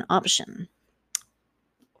isn't an option.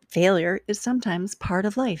 Failure is sometimes part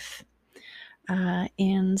of life.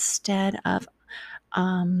 Instead of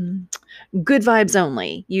good vibes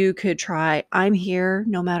only, you could try, I'm here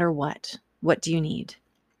no matter what. What do you need?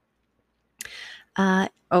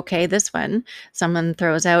 Okay, this one, someone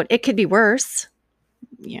throws out, it could be worse.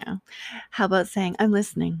 Yeah. How about saying, I'm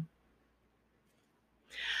listening?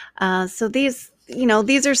 So these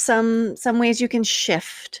are some ways you can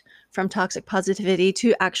shift from toxic positivity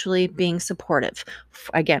to actually being supportive,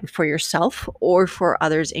 again, for yourself or for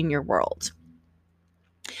others in your world.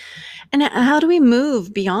 And how do we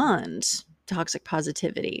move beyond toxic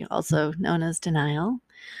positivity, also known as denial?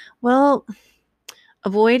 Well,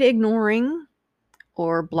 avoid ignoring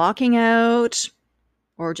or blocking out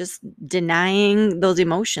or just denying those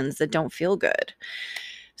emotions that don't feel good.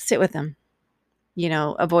 Sit with them.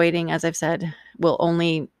 Avoiding, as I've said, will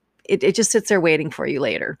only, it just sits there waiting for you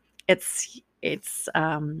later. It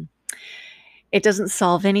doesn't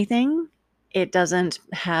solve anything. It doesn't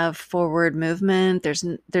have forward movement.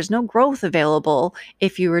 There's no growth available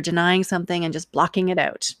if you were denying something and just blocking it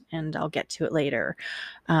out. And I'll get to it later.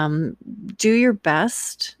 Do your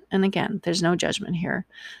best. And again, there's no judgment here.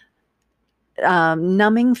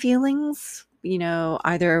 Numbing feelings,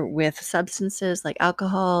 either with substances like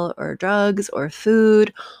alcohol or drugs or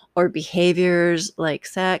food or behaviors like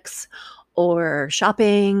sex or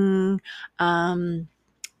shopping.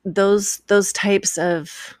 Those types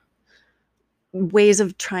of ways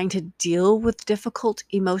of trying to deal with difficult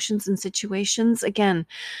emotions and situations, again,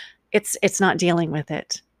 it's not dealing with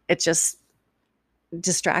it. It's just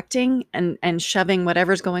distracting and shoving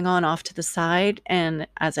whatever's going on off to the side. And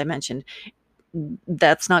as I mentioned,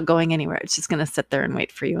 that's not going anywhere. It's just going to sit there and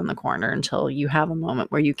wait for you in the corner until you have a moment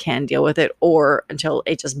where you can deal with it or until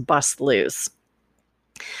it just busts loose.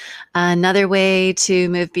 Another way to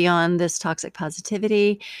move beyond this toxic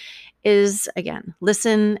positivity is, again,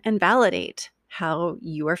 listen and validate how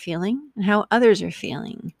you are feeling and how others are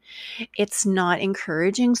feeling. It's not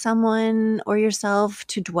encouraging someone or yourself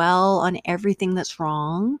to dwell on everything that's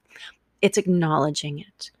wrong. It's acknowledging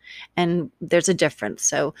it. And there's a difference.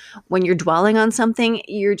 So when you're dwelling on something,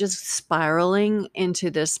 you're just spiraling into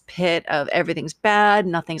this pit of everything's bad,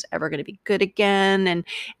 nothing's ever going to be good again.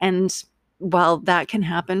 And while that can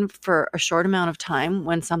happen for a short amount of time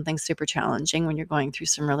when something's super challenging, when you're going through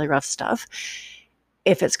some really rough stuff,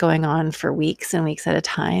 if it's going on for weeks and weeks at a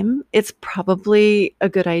time, it's probably a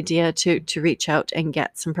good idea to reach out and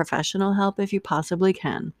get some professional help if you possibly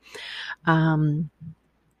can.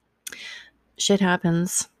 Shit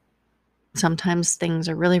happens. Sometimes things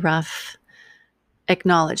are really rough.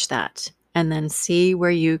 Acknowledge that and then see where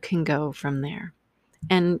you can go from there.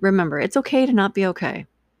 And remember, it's okay to not be okay.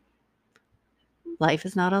 Life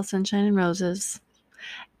is not all sunshine and roses.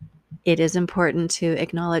 It is important to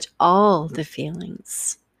acknowledge all the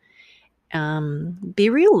feelings. Be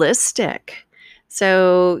realistic.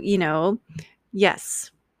 So,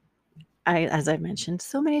 yes, as I've mentioned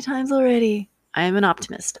so many times already, I am an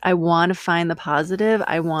optimist. I want to find the positive.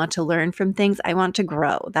 I want to learn from things. I want to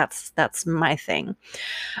grow. That's my thing.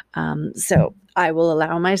 So I will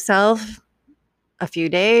allow myself a few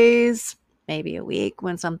days, maybe a week,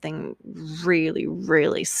 when something really,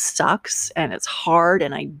 really sucks and it's hard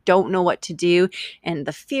and I don't know what to do and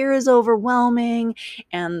the fear is overwhelming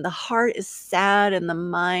and the heart is sad and the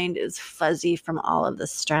mind is fuzzy from all of the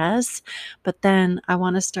stress. But then I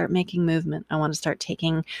want to start making movement. I want to start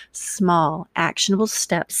taking small, actionable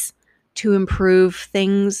steps to improve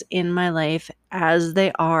things in my life as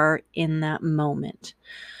they are in that moment.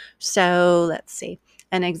 So let's see.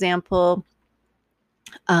 An example.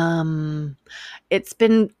 Right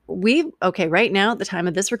now at the time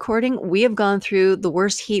of this recording, we have gone through the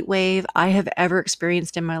worst heat wave I have ever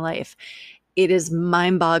experienced in my life. It is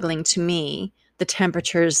mind-boggling to me, the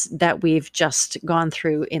temperatures that we've just gone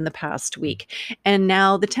through in the past week. And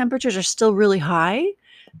now the temperatures are still really high.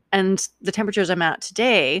 And the temperatures I'm at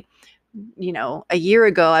today, a year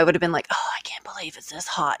ago, I would have been like, oh, I can't believe it's this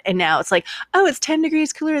hot. And now it's like, oh, it's 10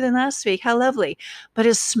 degrees cooler than last week. How lovely. But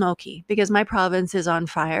it's smoky because my province is on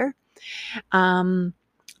fire.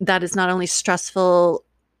 That is not only stressful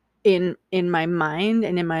in my mind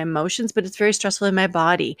and in my emotions, but it's very stressful in my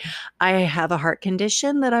body. I have a heart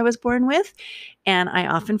condition that I was born with, and I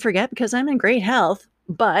often forget because I'm in great health.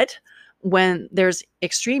 But when there's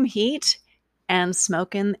extreme heat and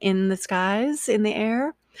smoke in the skies, in the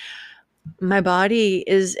air, my body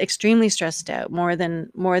is extremely stressed out, more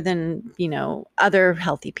than other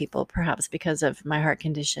healthy people, perhaps because of my heart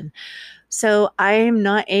condition. So I am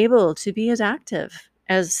not able to be as active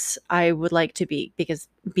as I would like to be, because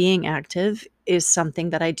being active is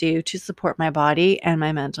something that I do to support my body and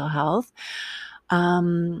my mental health.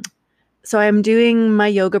 Um, so I'm doing my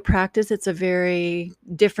yoga practice. It's a very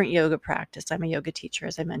different yoga practice. I'm a yoga teacher,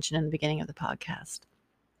 as I mentioned in the beginning of the podcast.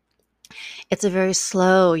 It's a very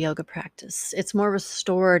slow yoga practice. It's more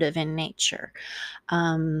restorative in nature.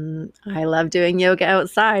 I love doing yoga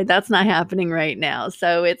outside. That's not happening right now.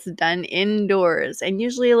 So it's done indoors, and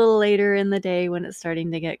usually a little later in the day when it's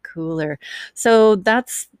starting to get cooler. So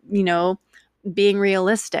that's, being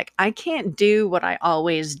realistic. I can't do what I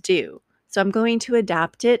always do. So I'm going to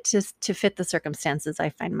adapt it to fit the circumstances I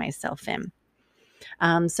find myself in.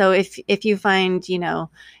 So if you find,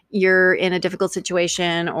 you're in a difficult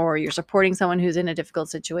situation, or you're supporting someone who's in a difficult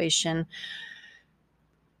situation,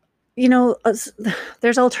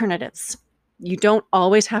 there's alternatives. You don't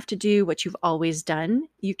always have to do what you've always done.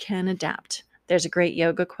 You can adapt. There's a great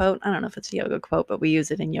yoga quote. I don't know if it's a yoga quote, but we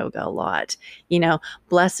use it in yoga a lot.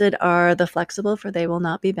 Blessed are the flexible, for they will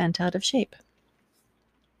not be bent out of shape.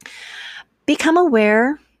 Become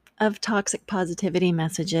aware of toxic positivity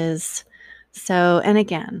messages. So, and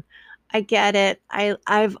again, I get it.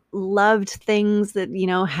 I've loved things that,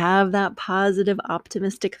 have that positive,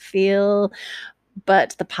 optimistic feel,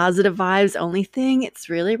 but the positive vibes only thing, it's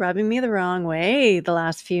really rubbing me the wrong way the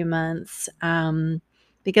last few months,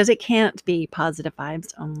 because it can't be positive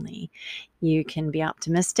vibes only. You can be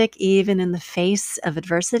optimistic even in the face of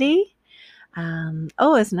adversity.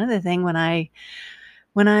 It's another thing. When I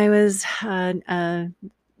was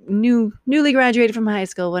newly graduated from high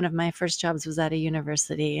school, one of my first jobs was at a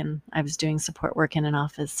university, and I was doing support work in an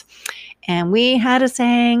office. And we had a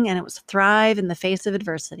saying, and it was thrive in the face of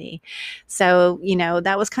adversity. So,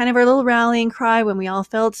 that was kind of our little rallying cry when we all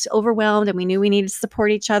felt overwhelmed and we knew we needed to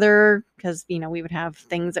support each other, because, we would have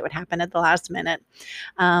things that would happen at the last minute.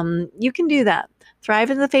 You can do that. Thrive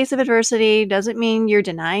in the face of adversity doesn't mean you're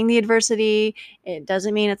denying the adversity. It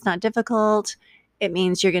doesn't mean it's not difficult. It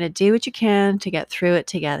means you're going to do what you can to get through it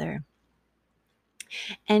together.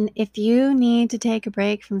 And if you need to take a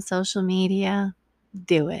break from social media,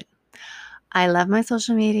 do it. I love my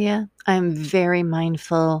social media. I'm very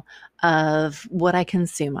mindful of what I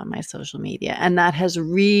consume on my social media. And that has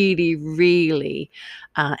really, really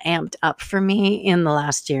amped up for me in the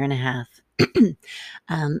last year and a half.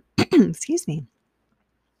 Excuse me.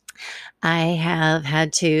 I have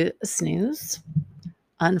had to snooze,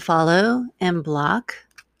 unfollow, and block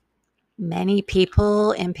many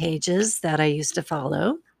people and pages that I used to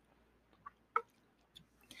follow,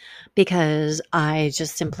 because I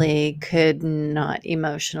just simply could not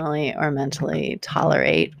emotionally or mentally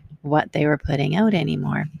tolerate what they were putting out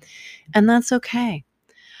anymore. And that's okay.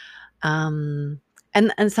 And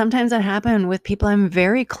sometimes that happened with people I'm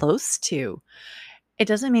very close to. It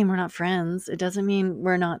doesn't mean we're not friends. It doesn't mean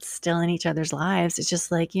we're not still in each other's lives. It's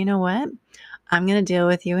just like, you know what? I'm going to deal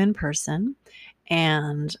with you in person,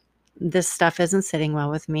 and this stuff isn't sitting well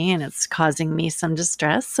with me and it's causing me some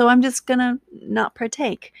distress. So I'm just going to not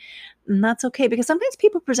partake. And that's okay, because sometimes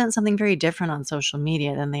people present something very different on social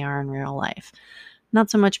media than they are in real life. Not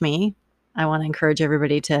so much me. I want to encourage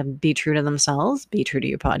everybody to be true to themselves, be true to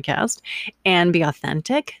your podcast, and be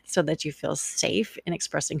authentic so that you feel safe in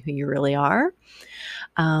expressing who you really are.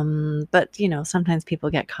 But, sometimes people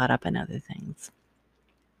get caught up in other things.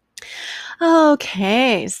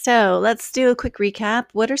 Okay, so let's do a quick recap.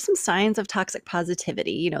 What are some signs of toxic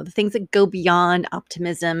positivity? The things that go beyond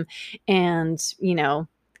optimism and,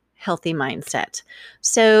 healthy mindset.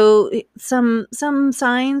 So some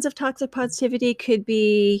signs of toxic positivity could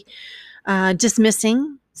be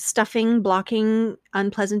dismissing, stuffing, blocking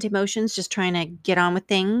unpleasant emotions, just trying to get on with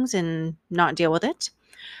things and not deal with it.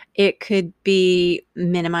 It could be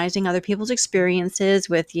minimizing other people's experiences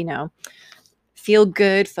with, feel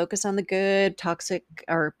good, focus on the good, toxic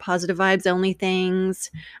or positive vibes only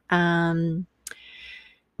things.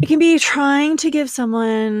 It can be trying to give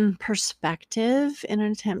someone perspective in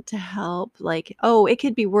an attempt to help, like, oh, it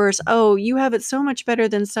could be worse. Oh, you have it so much better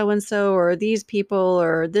than so-and-so or these people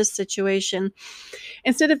or this situation,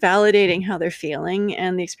 instead of validating how they're feeling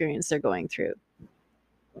and the experience they're going through.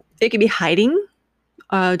 It could be hiding,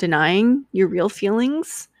 denying your real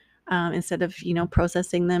feelings, instead of,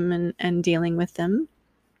 processing them and dealing with them.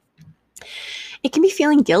 It can be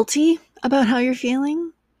feeling guilty about how you're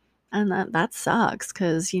feeling. And that sucks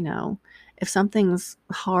because, if something's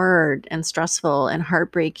hard and stressful and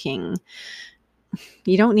heartbreaking,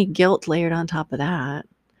 you don't need guilt layered on top of that.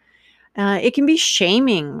 It can be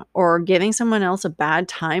shaming or giving someone else a bad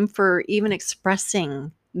time for even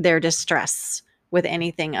expressing their distress with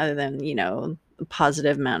anything other than, a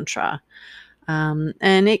positive mantra. And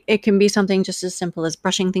it can be something just as simple as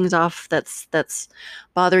brushing things off that's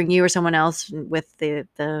bothering you or someone else with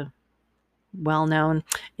the well-known,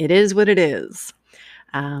 it is what it is.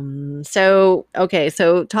 So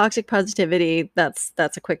toxic positivity, that's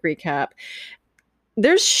a quick recap.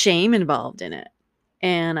 There's shame involved in it.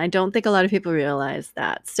 And I don't think a lot of people realize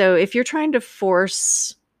that. So if you're trying to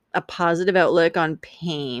force a positive outlook on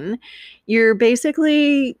pain, you're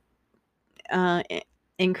basically uh,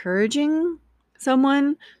 encouraging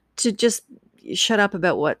someone to just shut up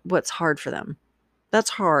about what's hard for them. That's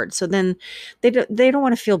hard. So then they don't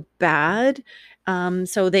want to feel bad.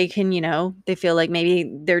 So they can, they feel like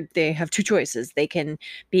maybe they have two choices. They can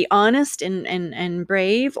be honest and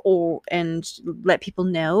brave, and let people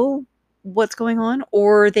know what's going on,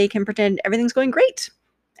 or they can pretend everything's going great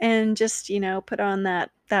and just, put on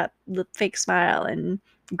that fake smile and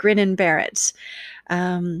grin and bear it.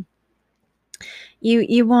 Um,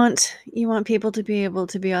 you want people to be able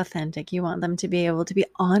to be authentic. You want them to be able to be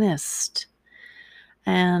honest.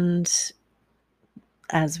 And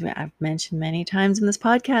as I've mentioned many times in this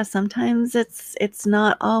podcast, sometimes it's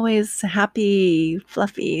not always happy,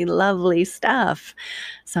 fluffy, lovely stuff.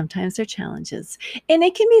 Sometimes they're challenges. And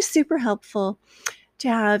it can be super helpful to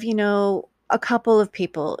have, a couple of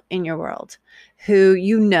people in your world who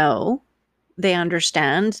they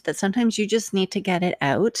understand that sometimes you just need to get it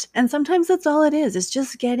out. And sometimes that's all it is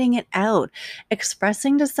just getting it out,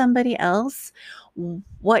 expressing to somebody else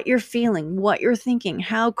what you're feeling, what you're thinking,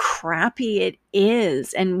 how crappy it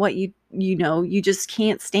is, and what you just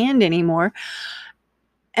can't stand anymore.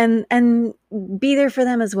 And be there for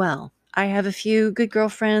them as well. I have a few good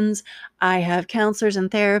girlfriends. I have counselors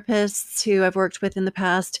and therapists who I've worked with in the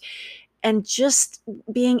past, and just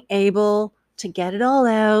being able to get it all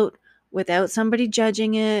out without somebody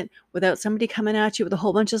judging it, without somebody coming at you with a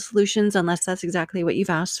whole bunch of solutions, unless that's exactly what you've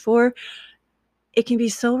asked for. It can be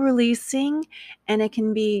so releasing, and it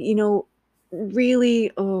can be,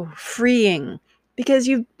 really freeing, because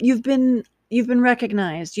you've been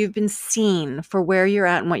recognized, you've been seen for where you're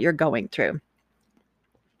at and what you're going through.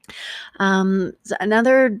 So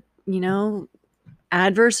another,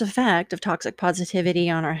 adverse effect of toxic positivity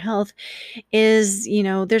on our health is,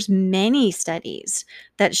 there's many studies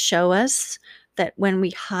that show us that when we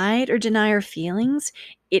hide or deny our feelings,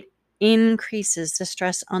 it increases the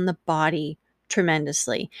stress on the body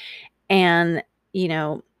tremendously. And,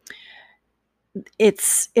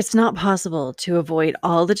 it's not possible to avoid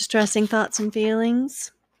all the distressing thoughts and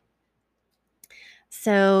feelings.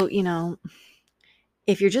 So,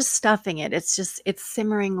 if you're just stuffing it, it's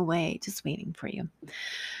simmering away, just waiting for you.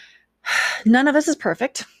 None of us is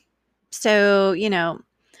perfect. So,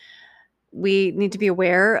 we need to be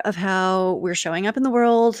aware of how we're showing up in the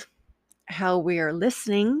world, how we are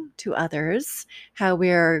listening to others, how we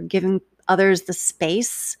are giving others the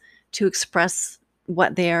space to express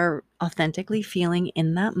what they are authentically feeling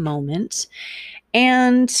in that moment,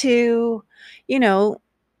 and to,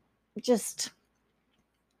 just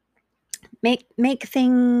make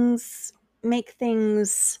things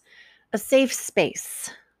a safe space.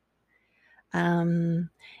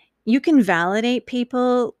 You can validate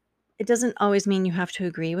people. It doesn't always mean you have to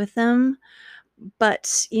agree with them,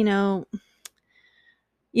 but you don't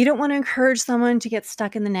want to encourage someone to get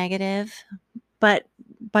stuck in the negative. But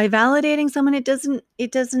by validating someone, it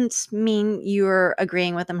doesn't mean you're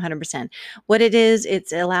agreeing with them 100%. What it is,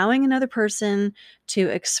 it's allowing another person to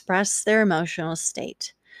express their emotional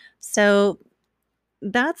state. So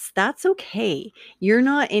that's okay. You're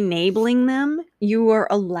not enabling them. You are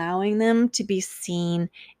allowing them to be seen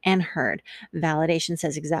and heard. Validation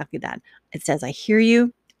says exactly that. It says, I hear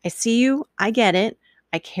you. I see you. I get it.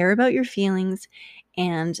 I care about your feelings.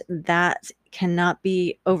 And that cannot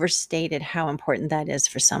be overstated how important that is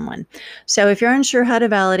for someone. So if you're unsure how to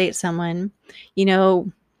validate someone,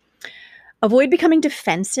 avoid becoming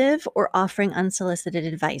defensive or offering unsolicited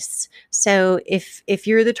advice. So if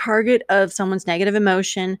you're the target of someone's negative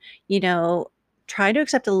emotion, try to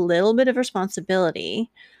accept a little bit of responsibility,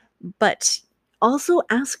 but also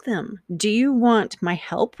ask them, do you want my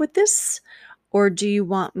help with this? Or do you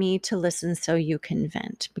want me to listen so you can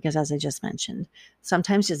vent? Because as I just mentioned,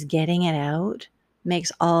 sometimes just getting it out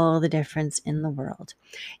makes all the difference in the world.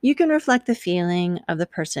 You can reflect the feeling of the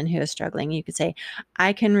person who is struggling. You could say,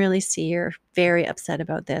 I can really see you're very upset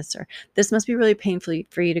about this, or this must be really painful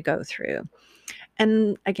for you to go through.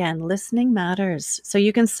 And again, listening matters. So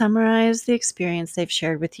you can summarize the experience they've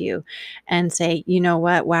shared with you and say, you know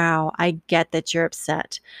what? Wow, I get that you're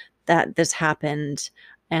upset that this happened.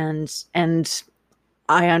 And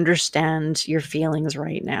I understand your feelings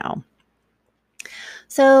right now.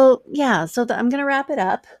 So, yeah, I'm going to wrap it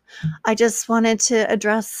up. I just wanted to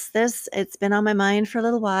address this. It's been on my mind for a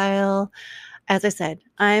little while. As I said,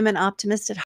 I'm an optimist at